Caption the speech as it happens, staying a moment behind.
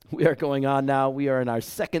We are going on now. We are in our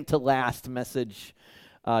second to last message.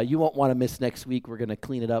 You won't want to miss next week. We're going to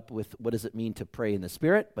clean it up with what does it mean to pray in the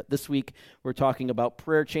Spirit. But this week, we're talking about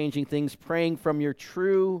prayer changing things, praying from your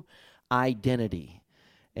true identity.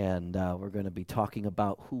 And we're going to be talking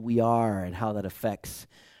about who we are and how that affects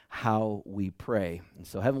how we pray. And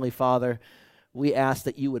so, Heavenly Father, we ask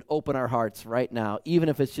that you would open our hearts right now, even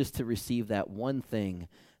if it's just to receive that one thing,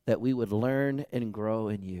 that we would learn and grow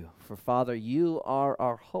in you. For Father, you are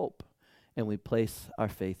our hope, and we place our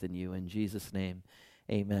faith in you. In Jesus' name,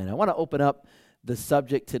 amen. I want to open up the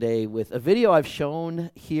subject today with a video I've shown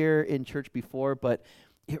here in church before, but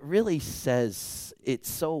it really says it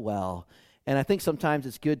so well. And I think sometimes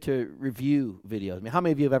it's good to review videos. I mean, how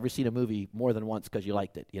many of you have ever seen a movie more than once because you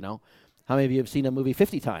liked it, you know? How many of you have seen a movie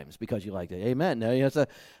 50 times because you liked it? Amen. Now,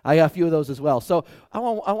 I got a few of those as well. So I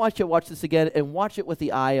want you to watch this again and watch it with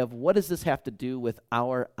the eye of what does this have to do with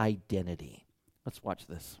our identity? Let's watch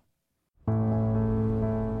this.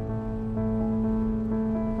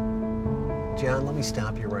 John, let me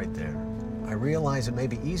stop you right there. I realize it may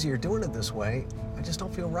be easier doing it this way. I just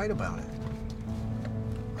don't feel right about it.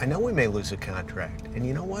 I know we may lose a contract, and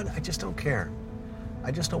you know what? I just don't care.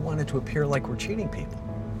 I just don't want it to appear like we're cheating people.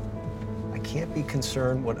 I can't be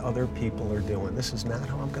concerned what other people are doing. This is not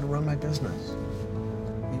how I'm going to run my business.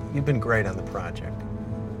 You've been great on the project,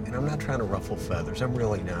 and I'm not trying to ruffle feathers. I'm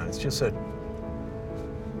really not. It's just that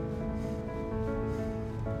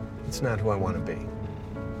it's not who I want to be.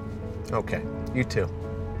 Okay, you too.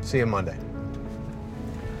 See you Monday.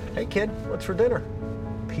 Hey kid, what's for dinner?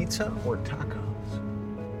 Pizza or tacos?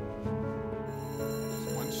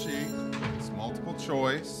 It's one sheet, it's multiple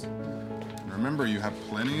choice. Remember, you have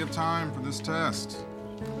plenty of time for this test,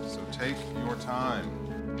 so take your time.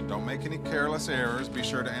 Don't make any careless errors. Be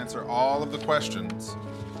sure to answer all of the questions.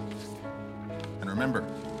 And remember,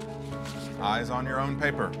 eyes on your own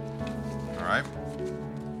paper, all right?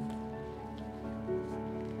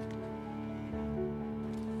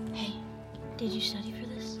 Hey, did you study for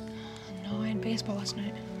this? No, I had baseball last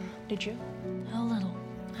night. Did you? A little.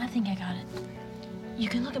 I think I got it. You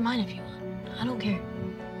can look at mine if you want. I don't care.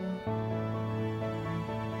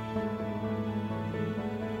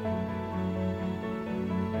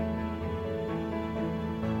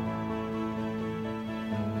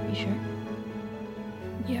 You sure?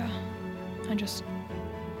 Yeah.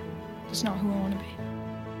 It's not who I want to be.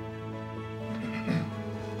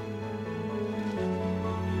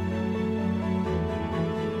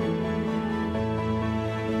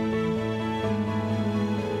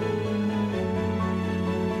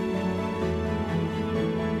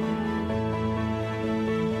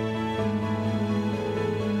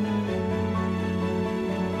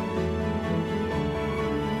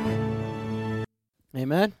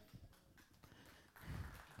 Amen?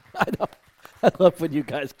 I know. I love when you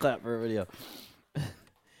guys clap for a video.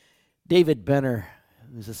 David Benner,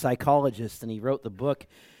 who's a psychologist, and he wrote the book,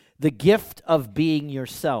 The Gift of Being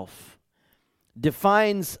Yourself,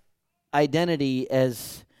 defines identity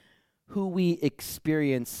as who we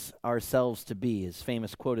experience ourselves to be. His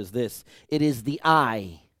famous quote is this: "It is the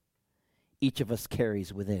I each of us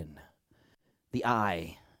carries within." The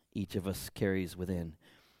I each of us carries within.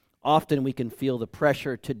 Often we can feel the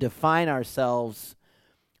pressure to define ourselves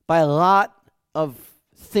by a lot of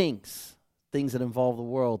things that involve the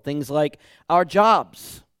world. Things like our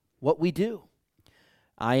jobs, what we do.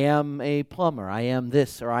 I am a plumber, I am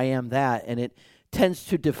this, or I am that, and it tends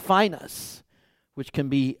to define us, which can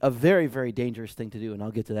be a very, very dangerous thing to do, and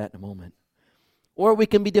I'll get to that in a moment. Or we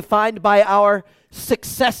can be defined by our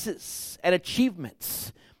successes and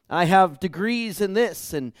achievements. I have degrees in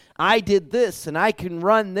this, and I did this, and I can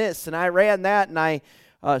run this, and I ran that, and I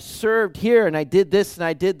served here, and I did this, and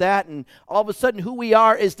I did that, and all of a sudden who we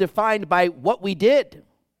are is defined by what we did.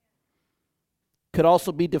 Could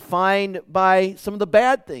also be defined by some of the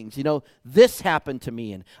bad things. You know, this happened to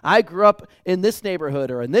me, and I grew up in this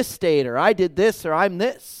neighborhood, or in this state, or I did this, or I'm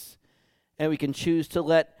this. And we can choose to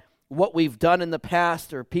let what we've done in the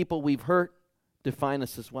past or people we've hurt define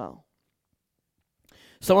us as well.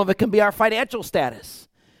 Some of it can be our financial status.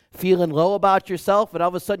 Feeling low about yourself, and all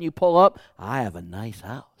of a sudden you pull up, I have a nice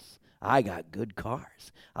house. I got good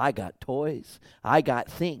cars. I got toys. I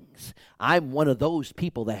got things. I'm one of those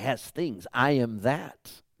people that has things. I am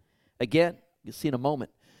that. Again, you'll see in a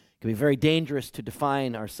moment, it can be very dangerous to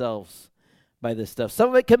define ourselves by this stuff. Some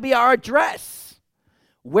of it can be our address,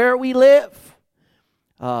 where we live.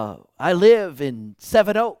 I live in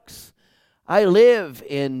Seven Oaks. I live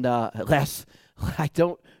in I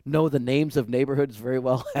don't know the names of neighborhoods very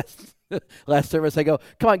well. Last service, I go,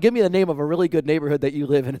 come on, give me the name of a really good neighborhood that you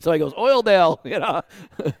live in. And so he goes, Oildale, you know.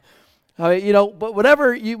 But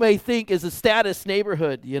whatever you may think is a status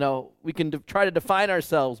neighborhood, we can try to define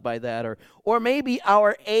ourselves by that, or maybe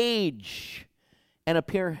our age and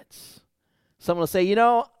appearance. Someone will say,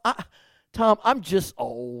 Tom, I'm just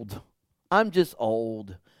old. I'm tired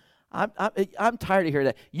of hearing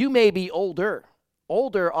that. You may be older.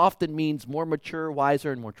 Older often means more mature,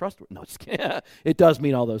 wiser, and more trustworthy. No, just kidding. It does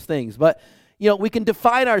mean all those things. But, we can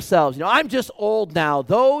define ourselves. I'm just old now.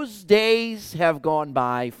 Those days have gone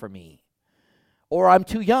by for me. Or I'm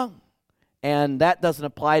too young, and that doesn't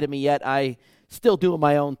apply to me yet. I still doing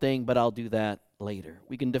my own thing, but I'll do that later.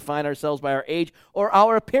 We can define ourselves by our age or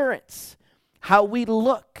our appearance, how we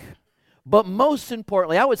look. But most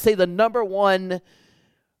importantly, I would say the number one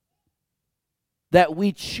that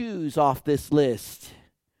we choose off this list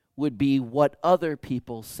would be what other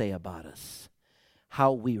people say about us,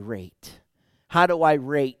 how we rate. How do I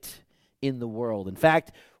rate in the world? In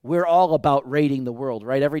fact, we're all about rating the world,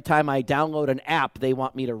 right? Every time I download an app, they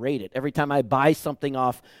want me to rate it. Every time I buy something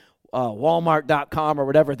off Walmart.com or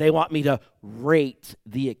whatever, they want me to rate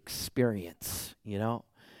the experience,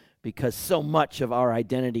 because so much of our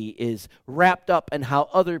identity is wrapped up in how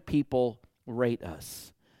other people rate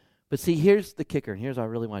us. But see, here's the kicker, and here's what I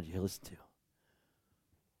really want you to listen to.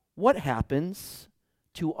 What happens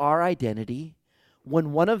to our identity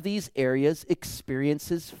when one of these areas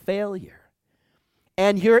experiences failure?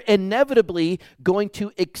 And you're inevitably going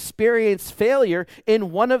to experience failure in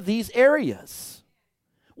one of these areas.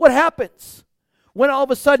 What happens when all of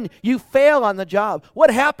a sudden you fail on the job? What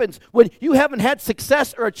happens when you haven't had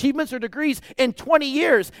success or achievements or degrees in 20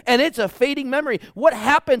 years and it's a fading memory? What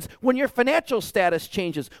happens when your financial status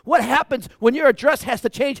changes? What happens when your address has to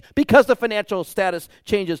change because the financial status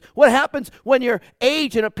changes? What happens when your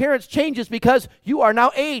age and appearance changes because you are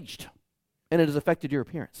now aged and it has affected your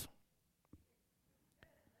appearance?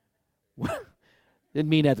 Didn't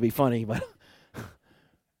mean that to be funny, but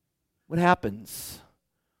what happens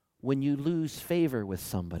when you lose favor with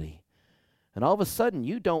somebody and all of a sudden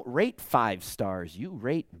you don't rate 5 stars, you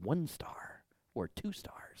rate 1 star or 2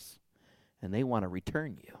 stars, and they want to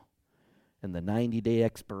return you, and the 90-day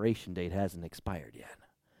expiration date hasn't expired yet?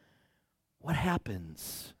 What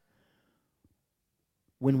happens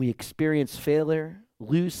when we experience failure,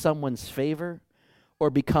 lose someone's favor, or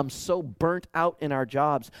become so burnt out in our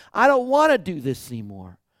jobs? I don't want to do this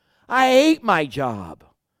anymore. I hate my job.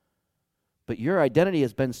 But your identity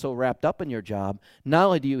has been so wrapped up in your job, not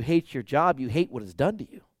only do you hate your job, you hate what it's done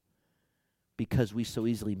to you, because we so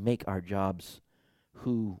easily make our jobs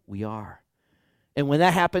who we are. And when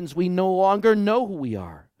that happens, we no longer know who we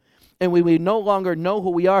are. And when we no longer know who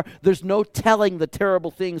we are, there's no telling the terrible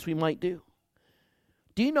things we might do.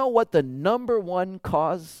 Do you know what the number one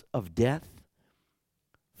cause of death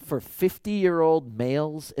for 50-year-old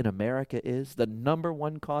males in America is? The number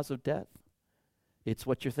one cause of death? It's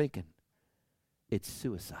what you're thinking. It's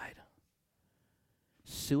suicide.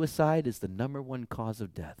 Suicide is the number one cause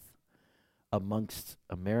of death amongst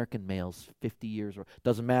American males 50 years old.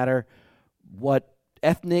 Doesn't matter what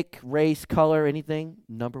ethnic, race, color, anything,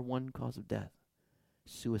 number one cause of death.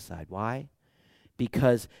 Suicide. Why?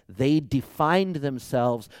 Because they defined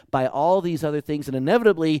themselves by all these other things, and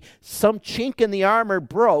inevitably some chink in the armor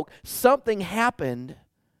broke, something happened,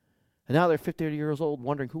 and now they're 50 years old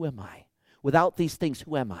wondering, who am I? Without these things,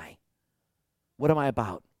 who am I? What am I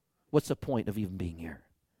about? What's the point of even being here?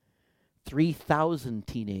 3,000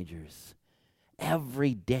 teenagers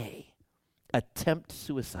every day attempt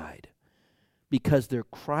suicide because they're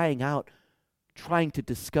crying out, trying to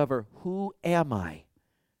discover, who am I?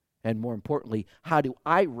 And more importantly, how do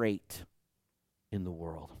I rate in the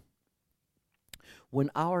world? When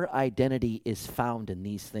our identity is found in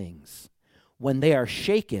these things, when they are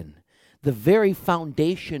shaken, the very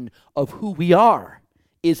foundation of who we are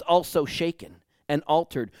is also shaken and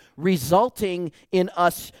altered, resulting in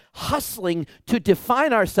us hustling to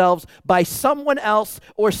define ourselves by someone else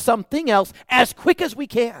or something else as quick as we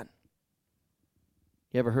can.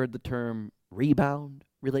 You ever heard the term rebound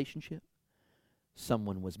relationship?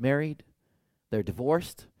 Someone was married, they're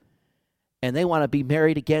divorced, and they want to be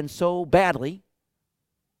married again so badly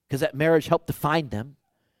because that marriage helped define them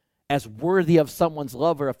as worthy of someone's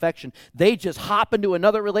love or affection. They just hop into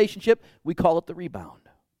another relationship. We call it the rebound.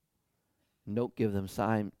 Don't give them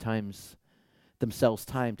themselves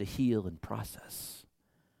time to heal and process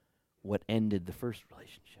what ended the first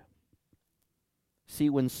relationship. See,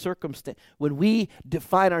 when we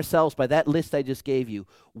define ourselves by that list I just gave you,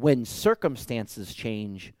 when circumstances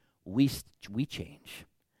change, we change.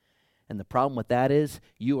 And the problem with that is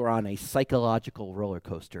you are on a psychological roller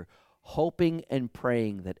coaster, hoping and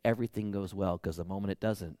praying that everything goes well, because the moment it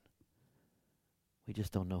doesn't, We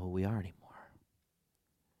just don't know who we are anymore.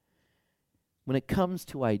 When it comes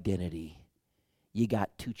to identity, you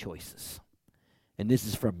got two choices. And this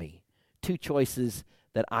is from me. Two choices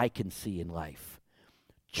that I can see in life.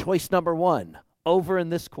 Choice number one, over in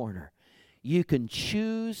this corner. You can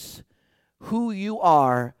choose who you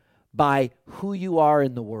are by who you are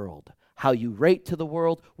in the world. How you rate to the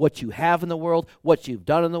world, what you have in the world, what you've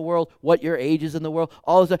done in the world, what your age is in the world,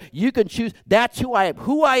 all this stuff. You can choose. That's who I am.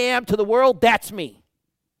 Who I am to the world, that's me.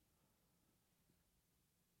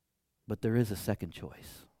 But there is a second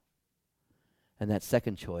choice. And that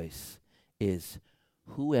second choice is,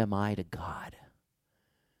 who am I to God?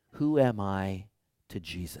 Who am I to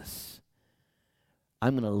Jesus?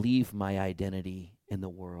 I'm going to leave my identity in the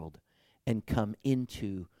world and come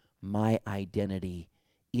into my identity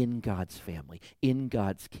in God's family, in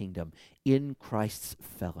God's kingdom, in Christ's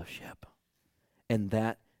fellowship. And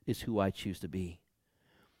that is who I choose to be.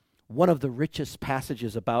 One of the richest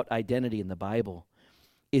passages about identity in the Bible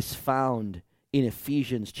is found in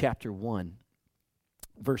Ephesians chapter 1,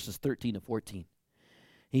 verses 13 to 14.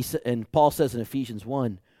 And Paul says in Ephesians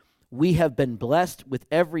 1, we have been blessed with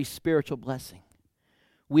every spiritual blessing.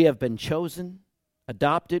 We have been chosen,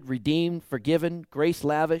 adopted, redeemed, forgiven, grace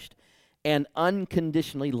lavished, and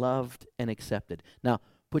unconditionally loved and accepted. Now,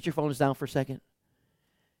 put your phones down for a second.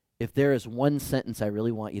 If there is one sentence I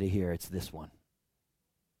really want you to hear, it's this one.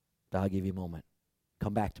 I'll give you a moment.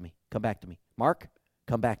 Come back to me. Come back to me. Mark,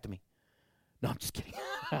 come back to me. No, I'm just kidding.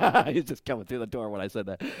 He's just coming through the door when I said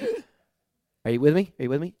that. Are you with me? Are you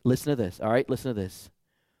with me? Listen to this. All right, listen to this.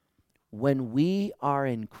 When we are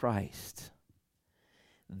in Christ,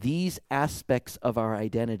 these aspects of our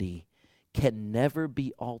identity can never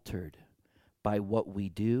be altered by what we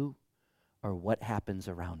do or what happens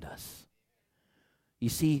around us. You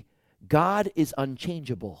see, God is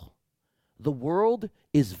unchangeable. The world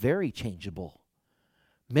is very changeable.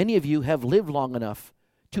 Many of you have lived long enough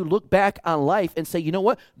to look back on life and say, you know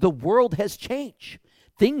what? The world has changed.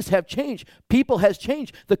 Things have changed. People has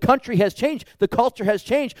changed. The country has changed. The culture has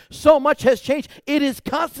changed. So much has changed. It is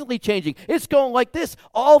constantly changing. It's going like this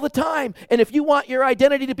all the time. And if you want your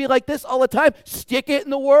identity to be like this all the time, stick it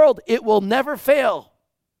in the world. It will never fail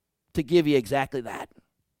to give you exactly that.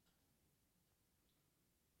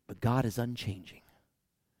 But God is unchanging.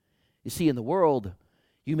 You see, in the world,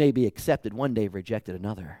 you may be accepted one day, rejected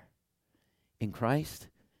another. In Christ,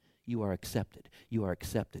 you are accepted. You are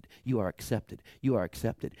accepted. You are accepted. You are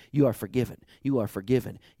accepted. You are forgiven. You are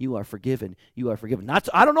forgiven. You are forgiven. You are forgiven.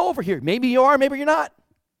 I don't know over here. Maybe you are, maybe you're not.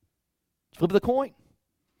 Flip of the coin.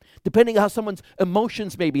 Depending on how someone's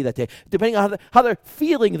emotions may be that day, depending on how they're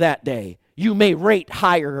feeling that day, you may rate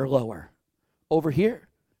higher or lower. Over here,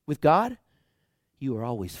 with God, you are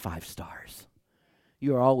always 5 stars.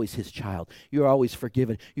 You are always His child. You are always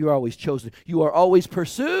forgiven. You are always chosen. You are always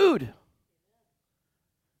pursued.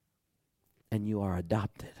 And you are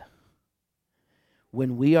adopted.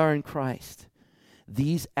 When we are in Christ,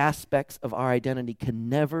 these aspects of our identity can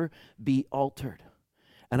never be altered.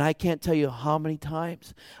 And I can't tell you how many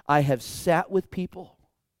times I have sat with people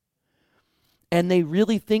and they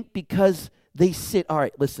really think because they sit, all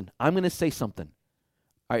right, listen, I'm going to say something.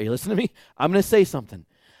 All right, you listen to me? I'm going to say something.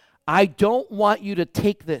 I don't want you to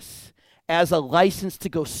take this as a license to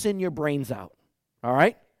go sin your brains out. All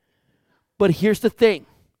right? But here's the thing.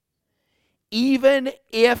 Even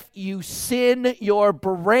if you sin your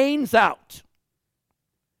brains out,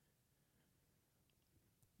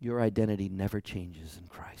 your identity never changes in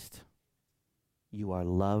Christ. You are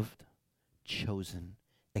loved, chosen,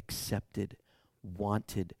 accepted,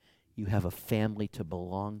 wanted. You have a family to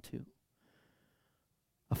belong to,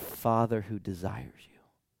 a Father who desires you,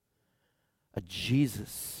 a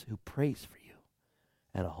Jesus who prays for you,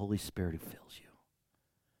 and a Holy Spirit who fills you.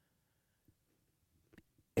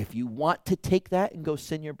 If you want to take that and go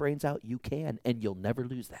sin your brains out, you can, and you'll never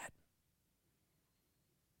lose that.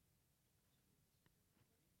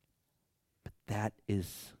 But that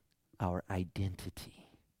is our identity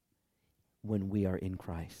when we are in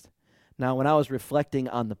Christ. Now, when I was reflecting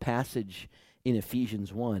on the passage in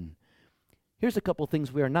Ephesians 1, here's a couple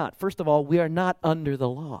things we are not. First of all, we are not under the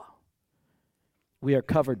law. We are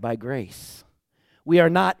covered by grace. We are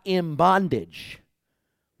not in bondage.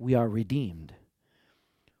 We are redeemed.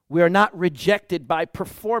 We are not rejected by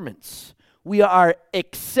performance. We are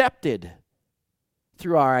accepted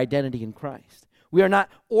through our identity in Christ. We are not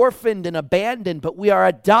orphaned and abandoned, but we are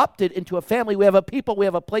adopted into a family. We have a people. We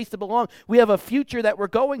have a place to belong. We have a future that we're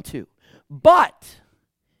going to. But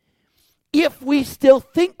if we still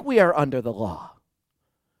think we are under the law,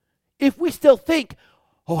 if we still think,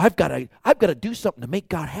 Oh, I've got to do something to make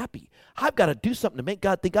God happy. I've got to do something to make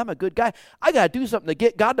God think I'm a good guy. I got to do something to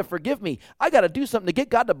get God to forgive me. I got to do something to get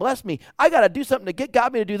God to bless me. I got to do something to get God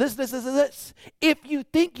to do this, this, this, and this. If you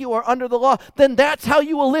think you are under the law, then that's how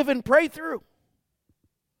you will live and pray through.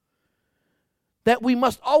 That we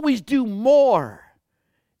must always do more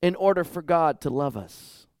in order for God to love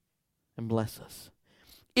us and bless us.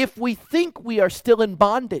 If we think we are still in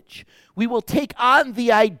bondage, we will take on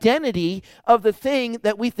the identity of the thing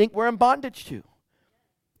that we think we're in bondage to.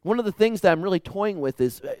 One of the things that I'm really toying with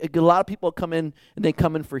is a lot of people come in and they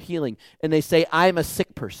come in for healing and they say, I'm a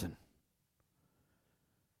sick person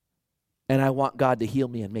and I want God to heal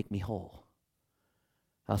me and make me whole.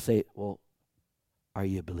 I'll say, well, are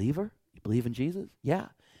you a believer? You believe in Jesus? Yeah.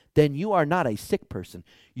 Then you are not a sick person.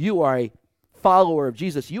 You are a follower of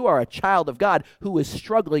Jesus. You are a child of God who is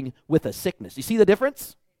struggling with a sickness. You see the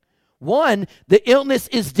difference? One, the illness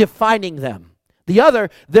is defining them. The other,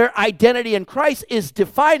 their identity in Christ is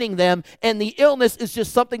defining them, and the illness is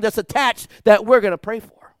just something that's attached that we're going to pray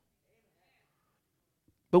for.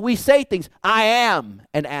 But we say things, I am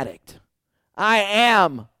an addict. I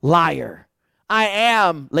am liar. I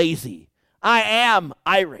am lazy. I am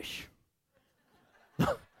Irish.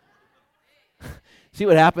 See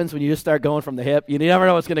what happens when you just start going from the hip? You never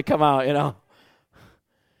know what's going to come out, you know.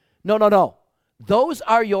 No. Those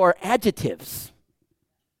are your adjectives.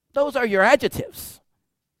 Those are your adjectives.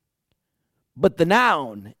 But the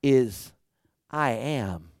noun is, I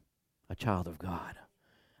am a child of God.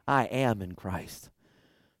 I am in Christ.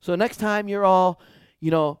 So next time you're all,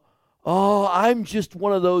 oh, I'm just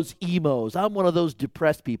one of those emos. I'm one of those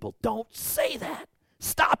depressed people. Don't say that.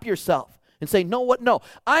 Stop yourself and say, no,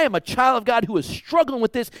 I am a child of God who is struggling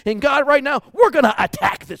with this, and God, right now, we're going to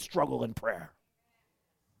attack this struggle in prayer.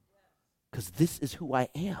 Because this is who I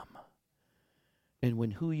am. And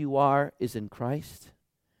when who you are is in Christ,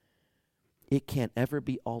 it can't ever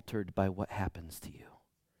be altered by what happens to you.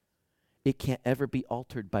 It can't ever be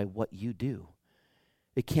altered by what you do.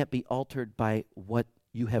 It can't be altered by what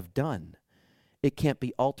you have done. It can't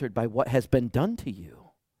be altered by what has been done to you.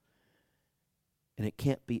 And it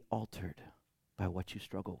can't be altered by what you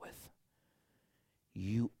struggle with.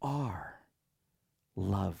 You are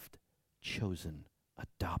loved, chosen,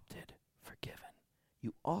 adopted, forgiven.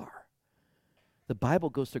 You are. The Bible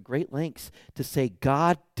goes to great lengths to say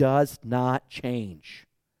God does not change.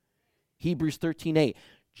 Hebrews 13:8.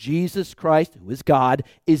 Jesus Christ, who is God,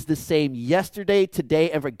 is the same yesterday, today,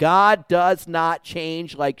 and forever. God does not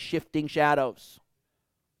change like shifting shadows.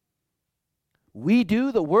 We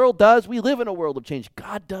do, the world does. We live in a world of change.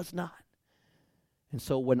 God does not. And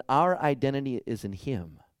so when our identity is in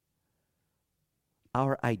Him,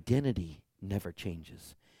 our identity never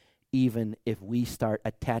changes, even if we start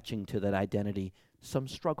attaching to that identity some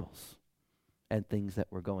struggles and things that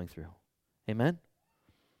we're going through. Amen?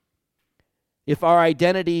 If our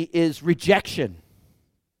identity is rejection,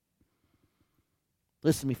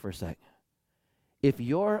 listen to me for a sec. If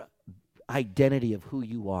your identity of who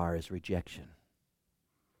you are is rejection,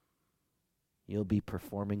 you'll be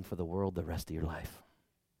performing for the world the rest of your life.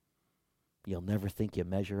 You'll never think you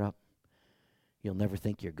measure up. You'll never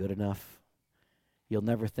think you're good enough. You'll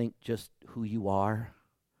never think just who you are.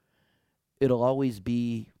 It'll always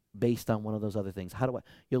be based on one of those other things.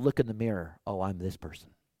 You'll look in the mirror, oh, I'm this person.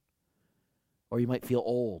 Or you might feel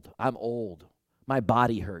old. I'm old. My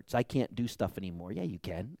body hurts. I can't do stuff anymore. Yeah, you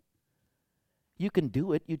can. You can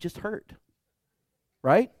do it. You just hurt.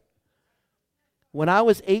 Right? When I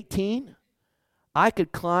was 18, I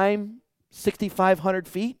could climb 6,500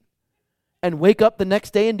 feet and wake up the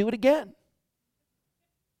next day and do it again.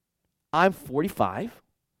 I'm 45,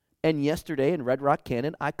 and yesterday in Red Rock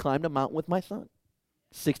Canyon, I climbed a mountain with my son,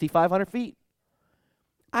 6,500 feet.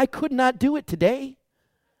 I could not do it today.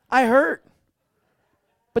 I hurt.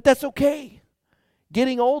 But that's okay.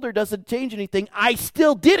 Getting older doesn't change anything. I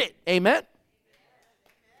still did it. Amen?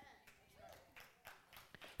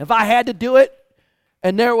 If I had to do it,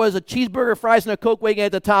 and there was a cheeseburger, fries, and a Coke waiting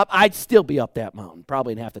at the top, I'd still be up that mountain,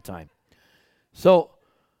 probably in half the time. So,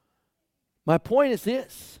 my point is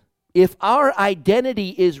this. If our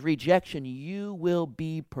identity is rejection, you will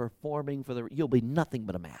be performing you'll be nothing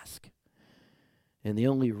but a mask. And the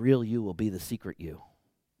only real you will be the secret you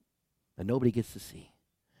that nobody gets to see.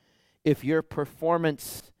 If your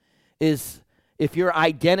if your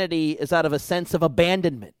identity is out of a sense of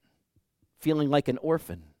abandonment, feeling like an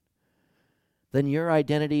orphan, then your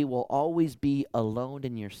identity will always be alone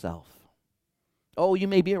in yourself. Oh, you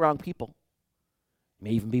may be around people. You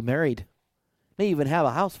may even be married. May even have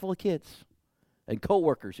a house full of kids and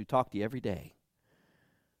coworkers who talk to you every day.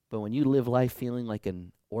 But when you live life feeling like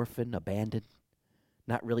an orphan, abandoned,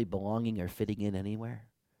 not really belonging or fitting in anywhere,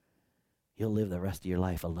 you'll live the rest of your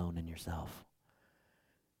life alone in yourself.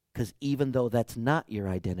 Because even though that's not your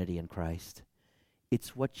identity in Christ,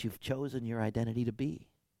 it's what you've chosen your identity to be.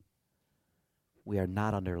 We are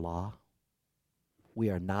not under law. We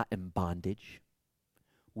are not in bondage.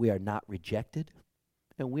 We are not rejected.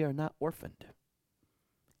 And we are not orphaned.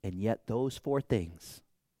 And yet those four things,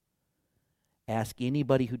 ask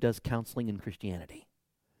anybody who does counseling in Christianity,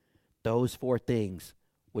 those four things,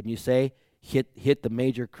 wouldn't you say, hit the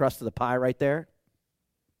major crust of the pie right there?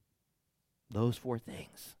 Those four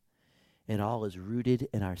things. And all is rooted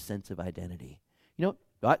in our sense of identity. You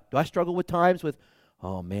know, do I struggle with times with,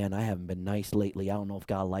 oh man, I haven't been nice lately. I don't know if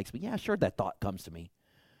God likes me. Yeah, sure, that thought comes to me.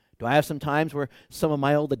 Do I have some times where some of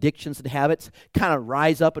my old addictions and habits kind of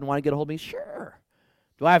rise up and want to get a hold of me? Sure.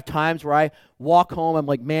 Do I have times where I walk home, I'm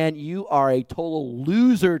like, man, you are a total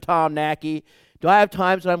loser, Tom Nackey. Do I have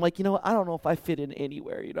times when I'm like, you know what, I don't know if I fit in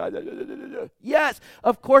anywhere, you know? Yes,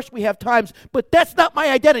 of course we have times, but that's not my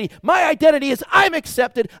identity. My identity is I'm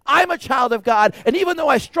accepted, I'm a child of God, and even though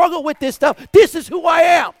I struggle with this stuff, this is who I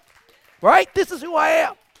am, right? This is who I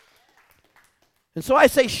am. And so I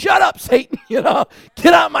say, shut up, Satan, you know,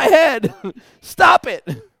 get out of my head, stop it.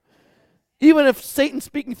 Even if Satan's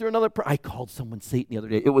speaking through another I called someone Satan the other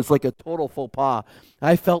day. It was like a total faux pas.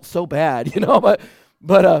 I felt so bad, you know, but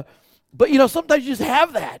you know, sometimes you just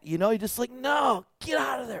have that, you know, you're just like, no, get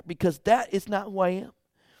out of there, because that is not who I am.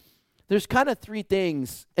 There's kind of three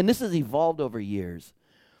things, and this has evolved over years,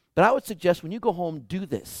 but I would suggest when you go home, do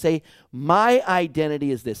this. Say, my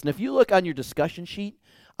identity is this. And if you look on your discussion sheet,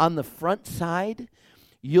 on the front side,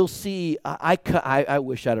 you'll see, I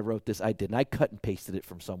wish I'd have wrote this. I didn't. I cut and pasted it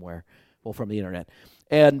from somewhere. Well, from the internet.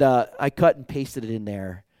 And I cut and pasted it in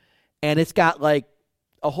there. And it's got like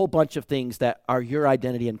a whole bunch of things that are your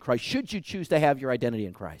identity in Christ. Should you choose to have your identity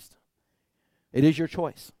in Christ? It is your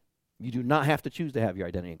choice. You do not have to choose to have your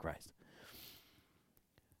identity in Christ.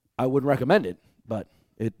 I wouldn't recommend it, but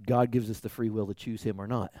God gives us the free will to choose him or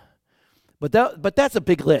not. But that's a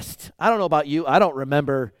big list. I don't know about you. I don't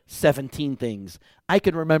remember 17 things. I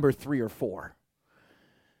can remember 3 or 4.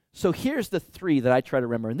 So here's the 3 that I try to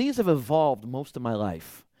remember, and these have evolved most of my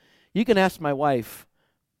life. You can ask my wife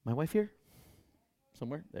here?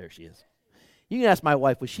 Somewhere? There she is. You can ask my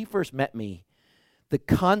wife, when she first met me, the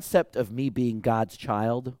concept of me being God's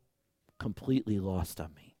child completely lost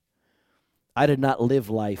on me. I did not live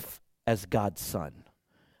life as God's son.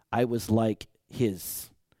 I was like his.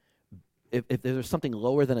 If there was something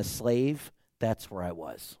lower than a slave, that's where I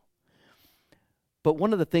was. But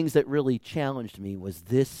one of the things that really challenged me was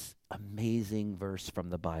this amazing verse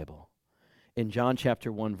from the Bible. In John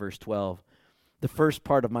chapter 1, verse 12, the first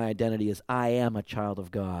part of my identity is I am a child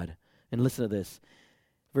of God. And listen to this.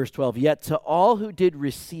 Verse 12, yet to all who did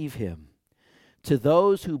receive him, to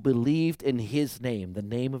those who believed in his name, the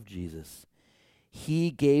name of Jesus,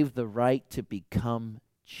 he gave the right to become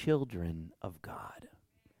children of God.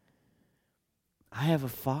 I have a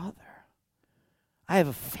father. I have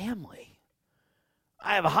a family.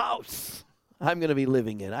 I have a house I'm going to be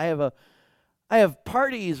living in. I have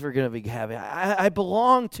parties we're going to be having. I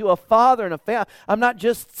belong to a father and a family. I'm not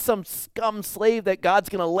just some scum slave that God's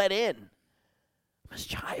going to let in. I'm his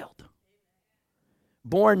child.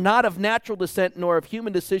 Born not of natural descent, nor of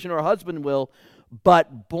human decision or husband will,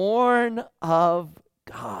 but born of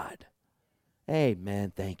God.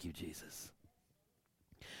 Amen. Thank you, Jesus.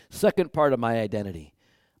 Second part of my identity.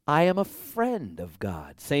 I am a friend of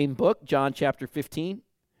God. Same book, John chapter 15,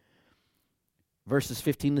 verses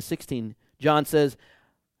 15 to 16. John says,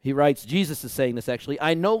 he writes, Jesus is saying this actually,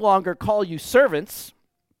 I no longer call you servants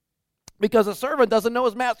because a servant doesn't know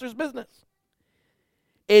his master's business.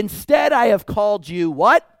 Instead, I have called you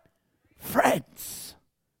what? Friends.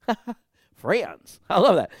 Friends. I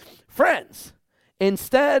love that. Friends.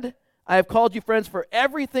 Instead, I have called you friends, for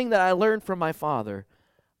everything that I learned from my Father,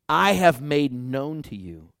 I have made known to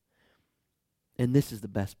you. And this is the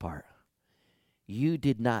best part. You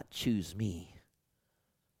did not choose me,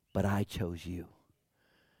 but I chose you.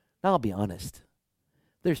 Now, I'll be honest.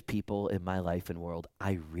 There's people in my life and world,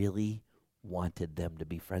 I really wanted them to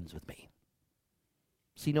be friends with me.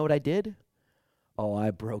 So you know what I did? Oh,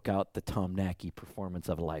 I broke out the Tom Nackey performance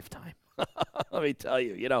of a lifetime. Let me tell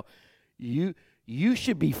you, you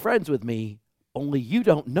should be friends with me, only you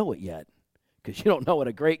don't know it yet, because you don't know what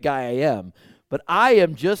a great guy I am. But I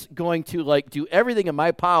am just going to do everything in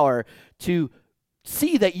my power to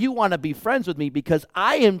see that you want to be friends with me, because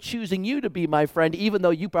I am choosing you to be my friend, even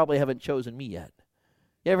though you probably haven't chosen me yet.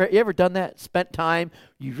 You ever done that? Spent time,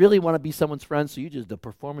 you really want to be someone's friend, so you just the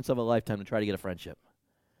performance of a lifetime to try to get a friendship.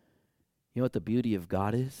 You know what the beauty of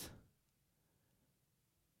God is?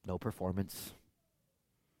 No performance.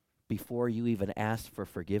 Before you even asked for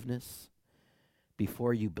forgiveness,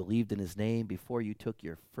 before you believed in his name, before you took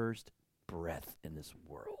your first breath in this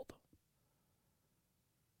world,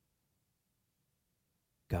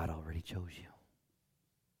 God already chose you.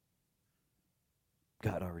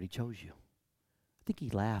 God already chose you. I think he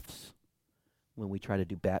laughs when we try to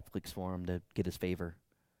do backflips for him to get his favor.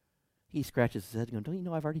 He scratches his head and goes, don't you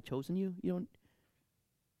know I've already chosen you? You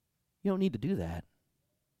don't need to do that.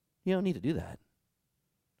 You don't need to do that.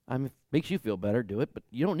 It makes you feel better, do it, but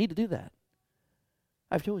you don't need to do that.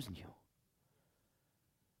 I've chosen you.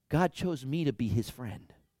 God chose me to be his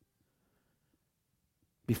friend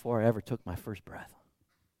before I ever took my first breath.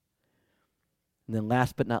 And then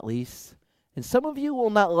last but not least, and some of you will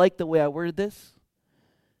not like the way I worded this.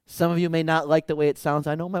 Some of you may not like the way it sounds.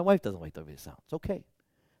 I know my wife doesn't like the way it sounds. It's okay.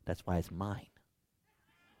 That's why it's mine.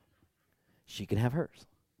 She can have hers.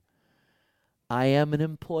 I am an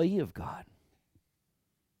employee of God.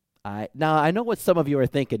 Now, I know what some of you are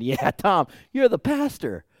thinking. Yeah, Tom, you're the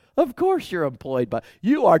pastor. Of course you're employed by,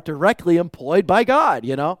 you are directly employed by God,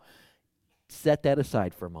 you know. Set that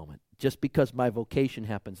aside for a moment. Just because my vocation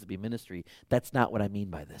happens to be ministry, that's not what I mean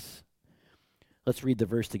by this. Let's read the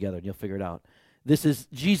verse together and you'll figure it out. This is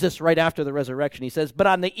Jesus right after the resurrection. He says, but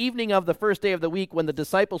on the evening of the first day of the week, when the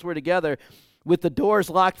disciples were together with the doors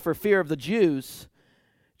locked for fear of the Jews,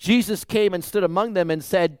 Jesus came and stood among them and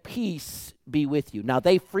said, peace be with you. Now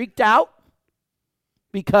they freaked out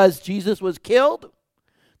because Jesus was killed.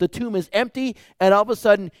 The tomb is empty, and all of a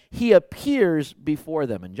sudden he appears before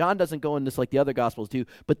them. And John doesn't go in this like the other Gospels do,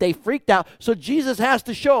 but they freaked out. So Jesus has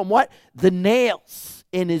to show them what? The nails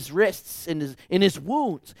in his wrists, in his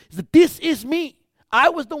wounds. He said, this is me. I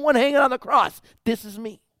was the one hanging on the cross. This is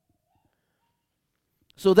me.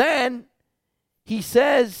 So then he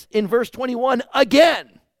says in verse 21,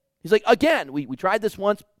 again. He's like, again. We tried this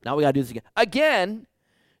once. Now we got to do this again. Again,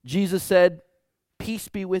 Jesus said, peace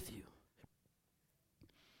be with you.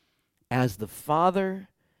 As the Father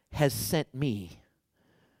has sent me,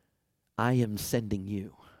 I am sending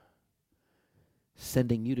you.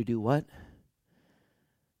 Sending you to do what?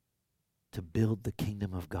 To build the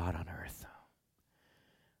kingdom of God on earth.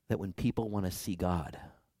 That when people want to see God,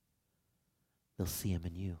 they'll see him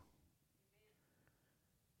in you.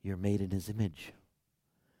 You're made in his image.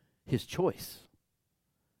 His choice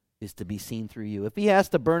is to be seen through you. If he has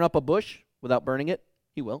to burn up a bush without burning it,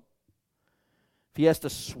 he will. If he has to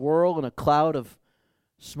swirl in a cloud of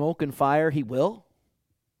smoke and fire, he will.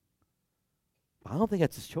 I don't think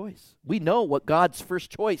that's his choice. We know what God's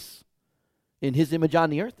first choice in his image on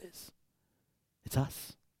the earth is. It's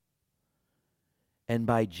us. And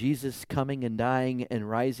by Jesus coming and dying and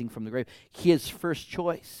rising from the grave, his first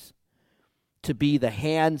choice to be the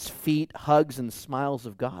hands, feet, hugs, and smiles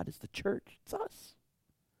of God is the church. It's us.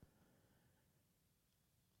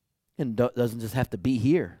 And doesn't just have to be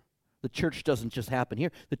here. The church doesn't just happen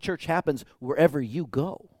here. The church happens wherever you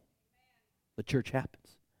go. The church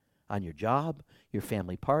happens. On your job, your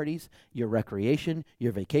family parties, your recreation,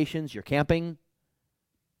 your vacations, your camping,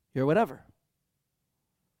 your whatever.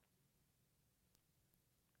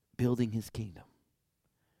 Building his kingdom.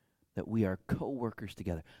 That we are co-workers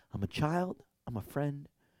together. I'm a child, I'm a friend,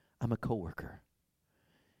 I'm a co-worker.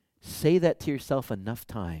 Say that to yourself enough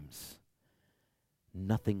times.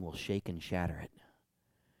 Nothing will shake and shatter it.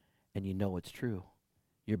 And you know it's true.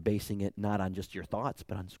 You're basing it not on just your thoughts,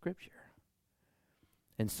 but on Scripture.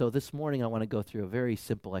 And so this morning I want to go through a very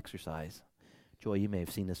simple exercise. Joy, you may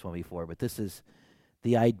have seen this one before, but this is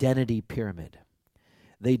the identity pyramid.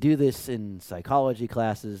 They do this in psychology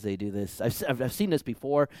classes. They do this. I've seen this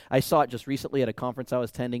before. I saw it just recently at a conference I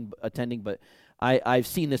was attending, but I've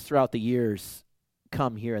seen this throughout the years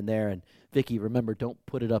come here and there. And Vicki, remember, don't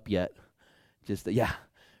put it up yet. Just, yeah.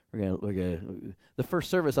 We're gonna. The first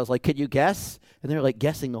service, I was like, "Can you guess?" And they're like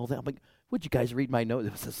guessing the whole thing. I'm like, "Would you guys read my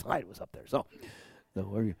note?" The slide was up there, so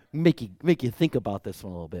we're make you think about this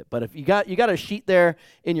one a little bit. But if you got a sheet there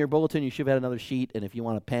in your bulletin, you should have had another sheet. And if you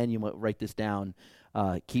want a pen, you might write this down.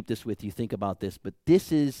 Keep this with you. Think about this. But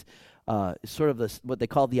this is sort of what they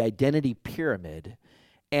call the identity pyramid,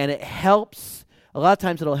 and it helps. A lot of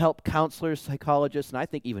times, it'll help counselors, psychologists, and I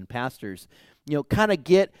think even pastors, kind of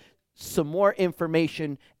get some more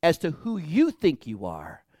information as to who you think you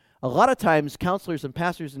are. A lot of times, counselors and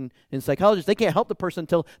pastors and psychologists, they can't help the person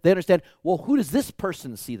until they understand, well, who does this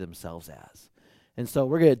person see themselves as? And so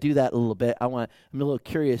we're going to do that a little bit. I'm a little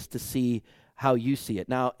curious to see how you see it.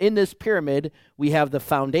 Now, in this pyramid, we have the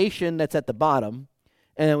foundation that's at the bottom,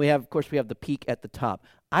 and then we have the peak at the top.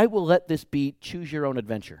 I will let this be choose your own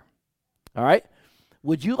adventure. All right?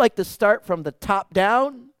 Would you like to start from the top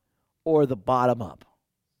down or the bottom up?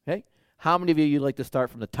 How many of you like to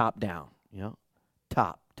start from the top down? You know,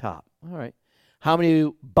 top. All right. How many of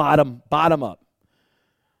you bottom up?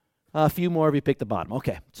 A few more of you pick the bottom.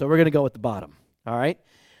 Okay, so we're going to go with the bottom. All right.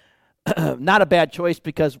 Not a bad choice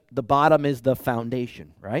because the bottom is the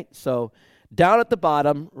foundation, right? So down at the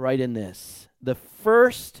bottom, right in this, the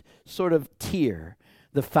first sort of tier,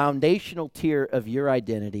 the foundational tier of your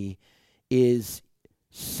identity is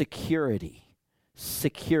security.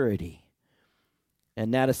 Security.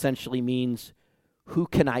 And that essentially means, who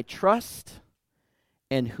can I trust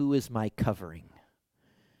and who is my covering?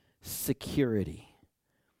 Security.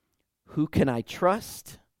 Who can I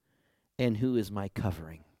trust and who is my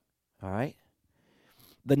covering? All right?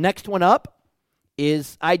 The next one up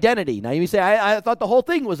is identity. Now you say, I thought the whole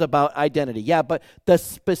thing was about identity. Yeah, but the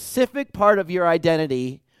specific part of your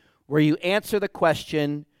identity where you answer the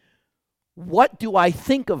question, what do I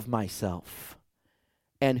think of myself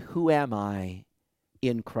and who am I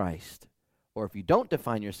in Christ? Or if you don't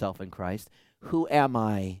define yourself in Christ, who am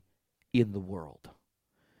I in the world?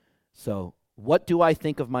 So, what do I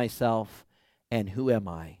think of myself and who am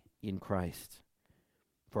I in Christ?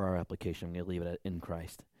 For our application, I'm going to leave it at in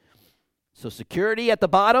Christ. So security at the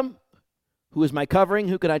bottom, who is my covering,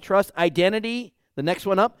 who can I trust? Identity, the next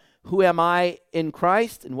one up, who am I in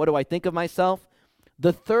Christ and what do I think of myself?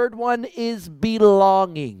 The third one is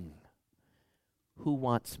belonging. Who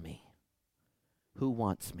wants me? Who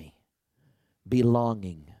wants me?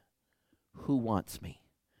 Belonging. Who wants me?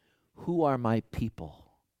 Who are my people?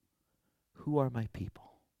 Who are my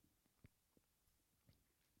people?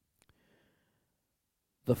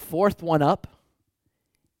 The fourth one up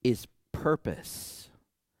is purpose.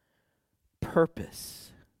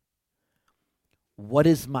 Purpose. What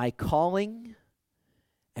is my calling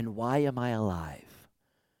and why am I alive?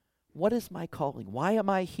 What is my calling? Why am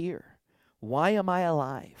I here? Why am I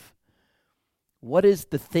alive? What is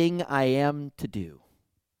the thing I am to do?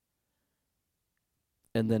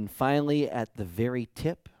 And then finally, at the very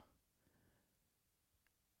tip,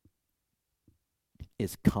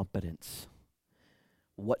 is competence.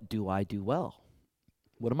 What do I do well?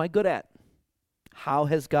 What am I good at? How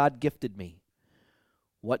has God gifted me?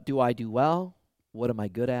 What do I do well? What am I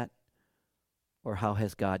good at? Or how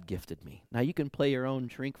has God gifted me? Now you can play your own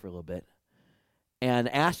shrink for a little bit and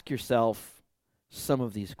ask yourself some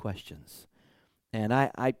of these questions. And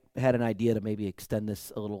I had an idea to maybe extend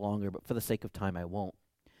this a little longer, but for the sake of time, I won't.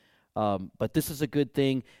 But this is a good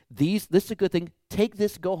thing. This is a good thing. Take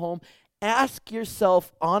this, go home. Ask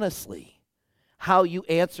yourself honestly how you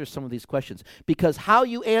answer some of these questions. Because how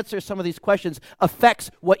you answer some of these questions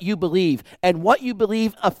affects what you believe. And what you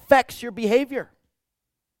believe affects your behavior.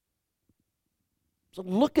 So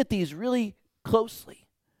look at these really closely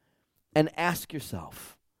and ask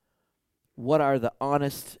yourself, what are the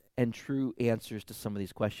honest and true answers to some of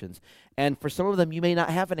these questions? And for some of them, you may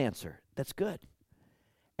not have an answer. That's good.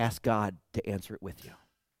 Ask God to answer it with you.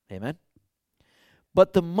 Amen?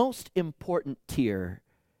 But the most important tier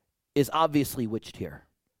is obviously which tier?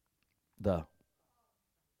 The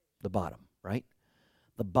bottom, right?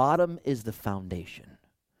 The bottom is the foundation.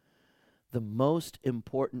 The most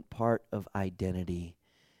important part of identity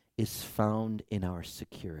is found in our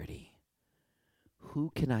security.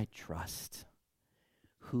 Who can I trust?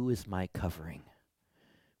 Who is my covering?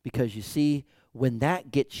 Because you see, when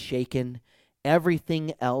that gets shaken,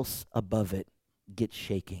 everything else above it gets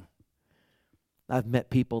shaking. I've met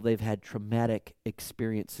people, they've had traumatic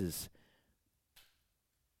experiences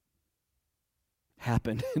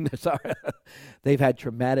happen. They've had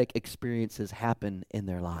traumatic experiences happen in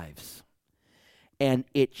their lives. And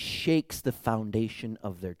it shakes the foundation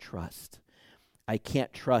of their trust. I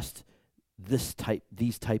can't trust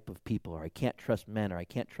these type of people, or I can't trust men, or I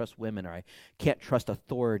can't trust women, or I can't trust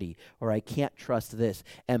authority, or I can't trust this.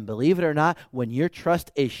 And believe it or not, when your trust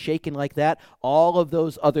is shaken like that, all of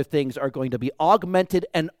those other things are going to be augmented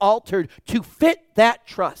and altered to fit that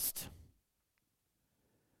trust.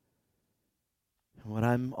 What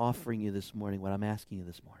I'm offering you this morning, what I'm asking you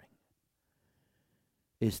this morning,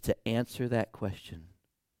 is to answer that question.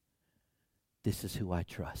 This is who I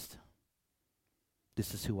trust.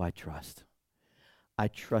 This is who I trust. I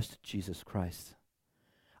trust Jesus Christ.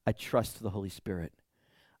 I trust the Holy Spirit.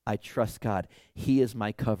 I trust God. He is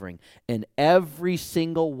my covering. And every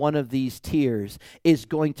single one of these tiers is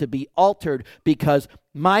going to be altered because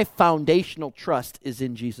my foundational trust is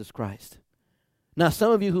in Jesus Christ. Now,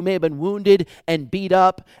 some of you who may have been wounded and beat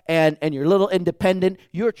up and you're a little independent,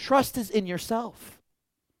 your trust is in yourself.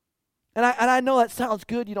 And I know that sounds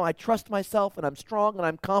good. You know, I trust myself and I'm strong and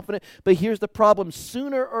I'm confident. But here's the problem.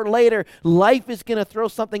 Sooner or later, life is going to throw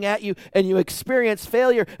something at you and you experience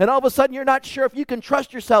failure. And all of a sudden, you're not sure if you can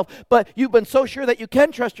trust yourself. But you've been so sure that you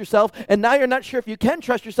can trust yourself. And now you're not sure if you can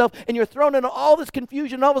trust yourself. And you're thrown into all this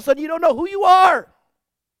confusion. And all of a sudden, you don't know who you are.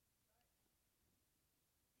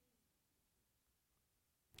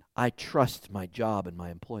 I trust my job and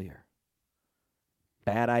my employer.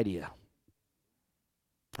 Bad idea.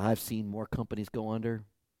 I've seen more companies go under.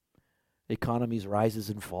 Economies rises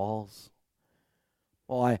and falls.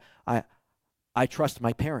 Well, I trust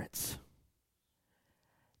my parents.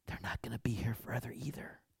 They're not going to be here forever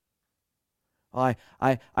either. I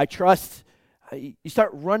trust. You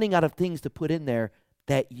start running out of things to put in there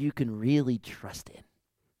that you can really trust in,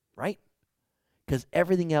 right? Because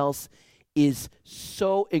everything else is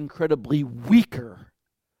so incredibly weaker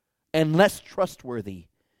and less trustworthy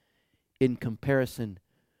in comparison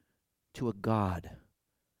to a God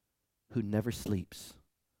who never sleeps,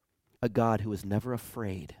 a God who is never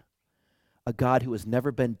afraid, a God who has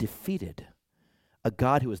never been defeated, a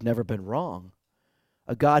God who has never been wrong,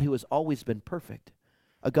 a God who has always been perfect,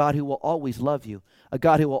 a God who will always love you, a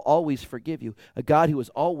God who will always forgive you, a God who is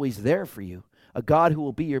always there for you, a God who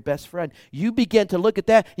will be your best friend. You begin to look at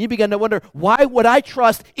that, and you begin to wonder, why would I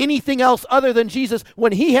trust anything else other than Jesus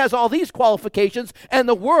when he has all these qualifications and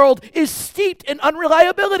the world is steeped in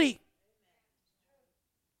unreliability?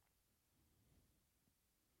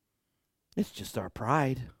 It's just our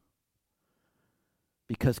pride.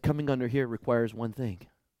 Because coming under here requires one thing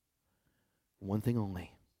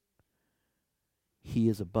only. He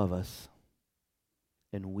is above us,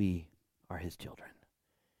 and we are his children.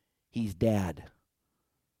 He's dad.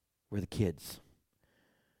 We're the kids.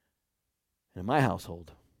 And in my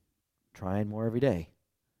household, trying more every day,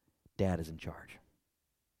 dad is in charge.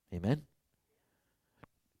 Amen?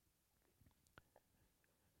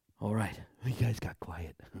 All right. You guys got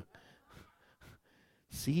quiet.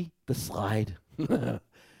 See the slide?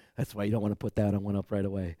 That's why you don't want to put that one up right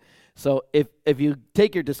away. So if you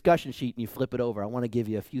take your discussion sheet and you flip it over, I want to give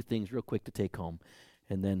you a few things real quick to take home,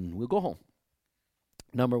 and then we'll go home.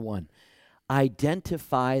 Number one,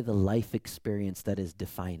 identify the life experience that is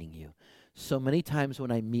defining you. So many times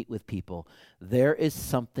when I meet with people, there is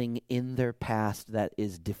something in their past that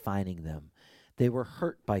is defining them. They were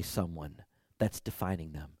hurt by someone. That's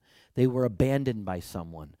defining them. They were abandoned by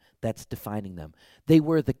someone. That's defining them. They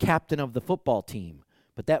were the captain of the football team,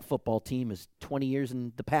 but that football team is 20 years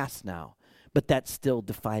in the past now, but that's still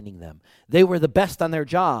defining them. They were the best on their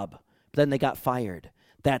job, but then they got fired.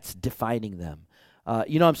 That's defining them.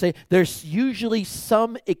 You know what I'm saying? There's usually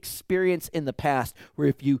some experience in the past where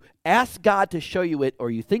if you ask God to show you it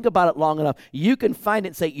or you think about it long enough, you can find it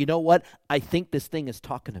and say, you know what? I think this thing is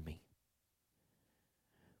talking to me.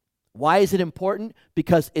 Why is it important?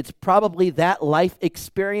 Because it's probably that life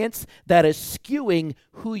experience that is skewing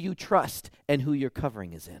who you trust and who your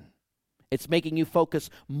covering is in. It's making you focus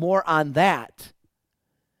more on that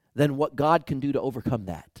than what God can do to overcome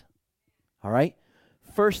that. All right?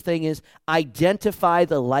 First thing is identify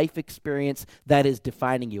the life experience that is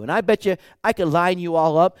defining you. And I bet you I could line you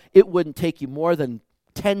all up. It wouldn't take you more than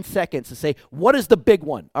 10 seconds to say, what is the big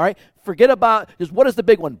one? All right? Forget about just what is the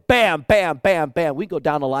big one? Bam, bam, bam, bam. We go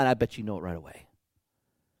down the line. I bet you know it right away.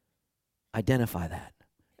 Identify that.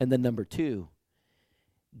 And then number two,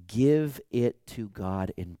 give it to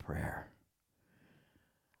God in prayer.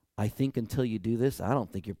 I think until you do this, I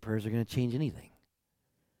don't think your prayers are going to change anything.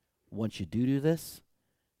 Once you do this,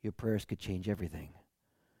 your prayers could change everything.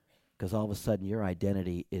 Because all of a sudden your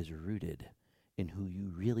identity is rooted in who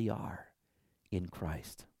you really are in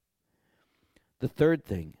Christ. The third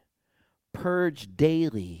thing, purge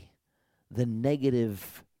daily the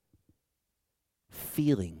negative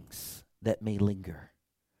feelings that may linger.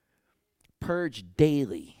 Purge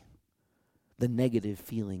daily the negative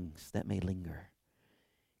feelings that may linger.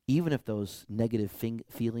 Even if those negative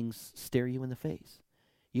feelings stare you in the face.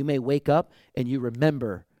 You may wake up and you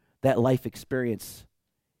remember that life experience.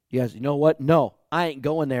 You guys, you know what? No, I ain't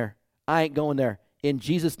going there. I ain't going there. In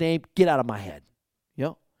Jesus' name, get out of my head. You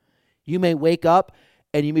know? You may wake up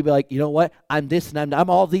and you may be like, you know what? I'm this and I'm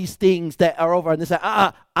all these things that are over on this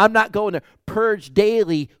side. I'm not going there. Purge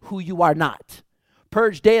daily who you are not.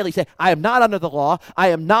 Purge daily. Say, I am not under the law. I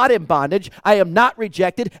am not in bondage. I am not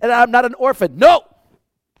rejected. And I'm not an orphan. No!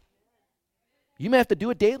 You may have to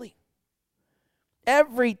do it daily.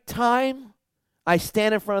 Every time I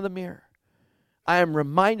stand in front of the mirror, I am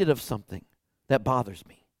reminded of something that bothers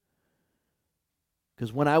me.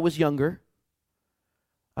 Because when I was younger,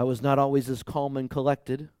 I was not always as calm and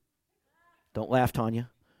collected. Don't laugh, Tanya.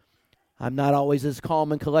 I'm not always as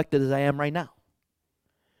calm and collected as I am right now.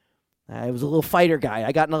 I was a little fighter guy.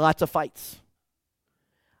 I got into lots of fights.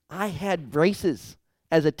 I had braces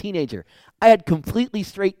as a teenager. I had completely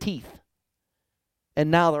straight teeth.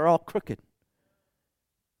 And now they're all crooked.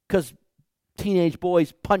 Because teenage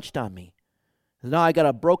boys punched on me. And now I got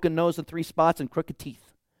a broken nose and 3 spots and crooked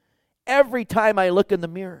teeth. Every time I look in the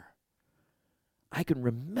mirror, I can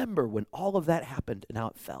remember when all of that happened and how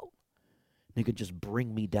it felt. And it could just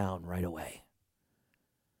bring me down right away.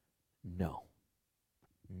 No.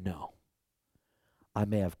 I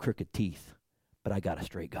may have crooked teeth, but I got a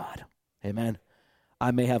straight God. Amen.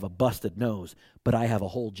 I may have a busted nose, but I have a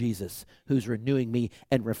whole Jesus who's renewing me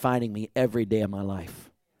and refining me every day of my life.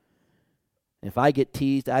 If I get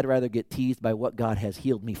teased, I'd rather get teased by what God has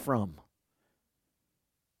healed me from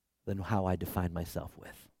than how I define myself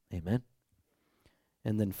with. Amen.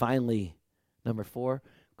 And then finally, number 4,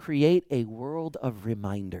 create a world of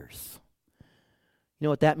reminders. You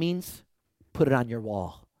know what that means? Put it on your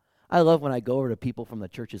wall. I love when I go over to people from the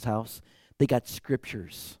church's house. They got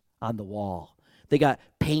scriptures on the wall. They got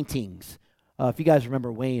paintings. If you guys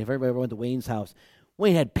remember Wayne, if everybody ever went to Wayne's house,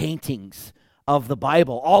 Wayne had paintings of the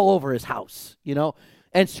Bible all over his house,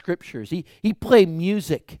 and scriptures. He played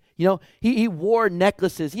music, he wore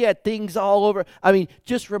necklaces. He had things all over. I mean,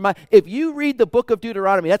 just remind, if you read the book of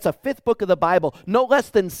Deuteronomy, that's the 5th book of the Bible, no less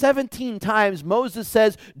than 17 times Moses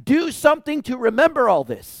says, do something to remember all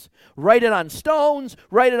this. Write it on stones,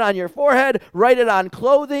 write it on your forehead, write it on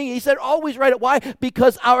clothing. He said, always write it. Why?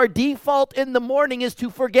 Because our default in the morning is to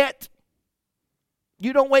forget.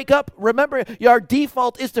 You don't wake up, remember, our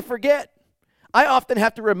default is to forget. I often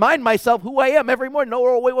have to remind myself who I am every morning.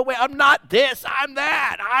 No, wait, I'm not this, I'm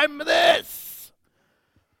that, I'm this.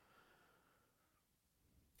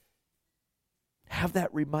 Have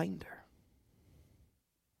that reminder.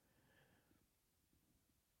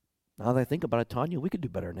 Now that I think about it, Tanya, we could do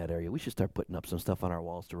better in that area. We should start putting up some stuff on our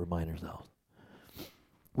walls to remind ourselves.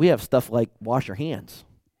 We have stuff like wash your hands,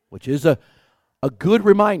 which is a good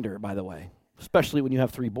reminder, by the way, especially when you have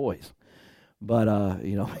 3 boys. But,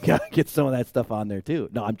 gotta get some of that stuff on there too.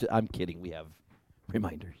 No, I'm kidding. We have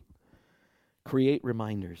reminders. Create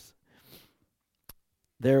reminders.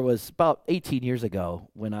 There was about 18 years ago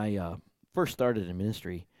when I first started in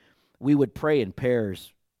ministry, we would pray in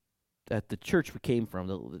pairs at the church we came from,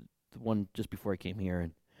 the one just before I came here.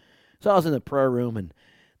 And so I was in the prayer room, and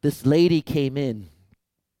this lady came in,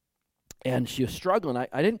 and she was struggling.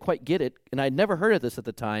 I didn't quite get it, and I'd never heard of this at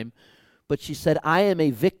the time. But she said, I am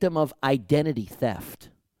a victim of identity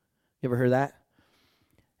theft. You ever heard that?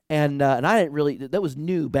 And I didn't really, that was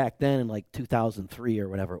new back then in like 2003 or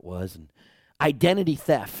whatever it was. And identity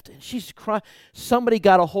theft. And she's crying. Somebody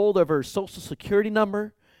got a hold of her social security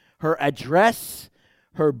number, her address,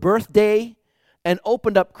 her birthday, and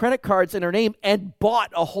opened up credit cards in her name and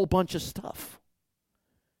bought a whole bunch of stuff.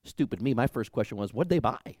 Stupid me. My first question was, what did they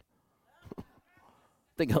buy?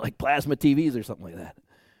 Thinking like plasma TVs or something like that.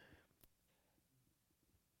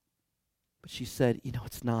 But she said,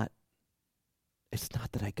 it's not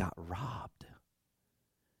that I got robbed.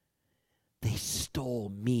 They stole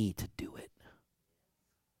me to do it.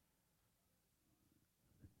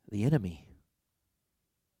 The enemy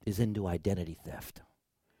is into identity theft.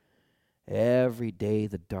 Every day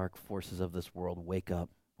the dark forces of this world wake up.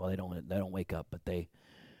 Well, they don't wake up, but they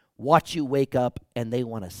watch you wake up and they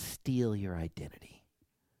want to steal your identity.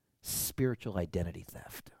 Spiritual identity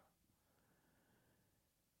theft.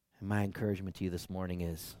 And my encouragement to you this morning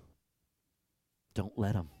is, don't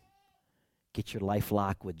let them. Get your life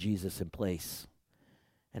lock with Jesus in place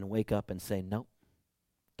and wake up and say, nope,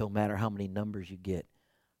 don't matter how many numbers you get,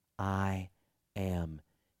 I am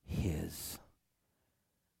his,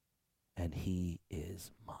 and he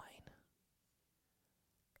is mine.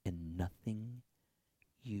 And nothing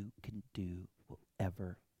you can do will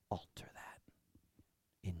ever alter that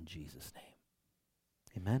in Jesus'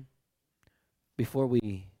 name. Amen? Before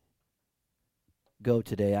we go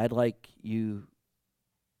today, I'd like you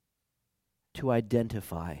to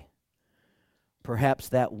identify perhaps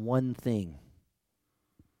that one thing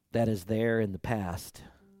that is there in the past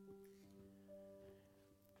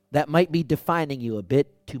that might be defining you a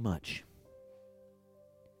bit too much.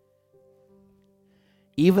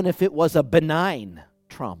 Even if it was a benign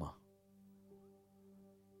trauma,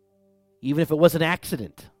 even if it was an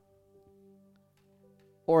accident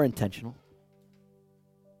or intentional.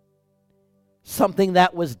 Something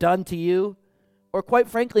that was done to you, or quite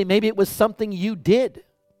frankly, maybe it was something you did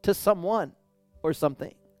to someone or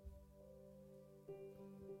something.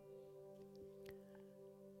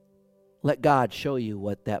 Let God show you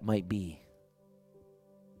what that might be.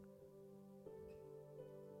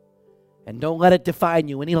 And don't let it define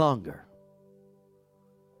you any longer.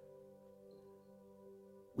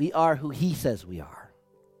 We are who he says we are.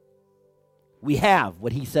 We have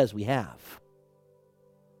what he says we have.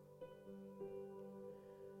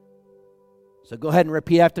 So go ahead and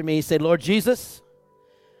repeat after me. Say, Lord Jesus,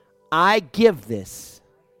 I give this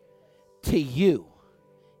to you.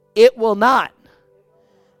 It will not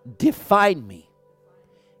define me.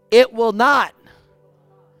 It will not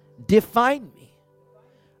define me.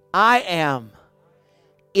 I am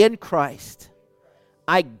in Christ.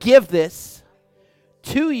 I give this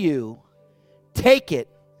to you. Take it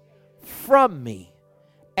from me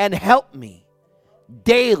and help me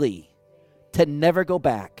daily to never go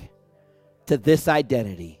back to this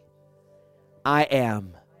identity. I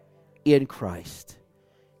am in Christ.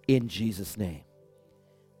 In Jesus' name,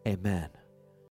 amen.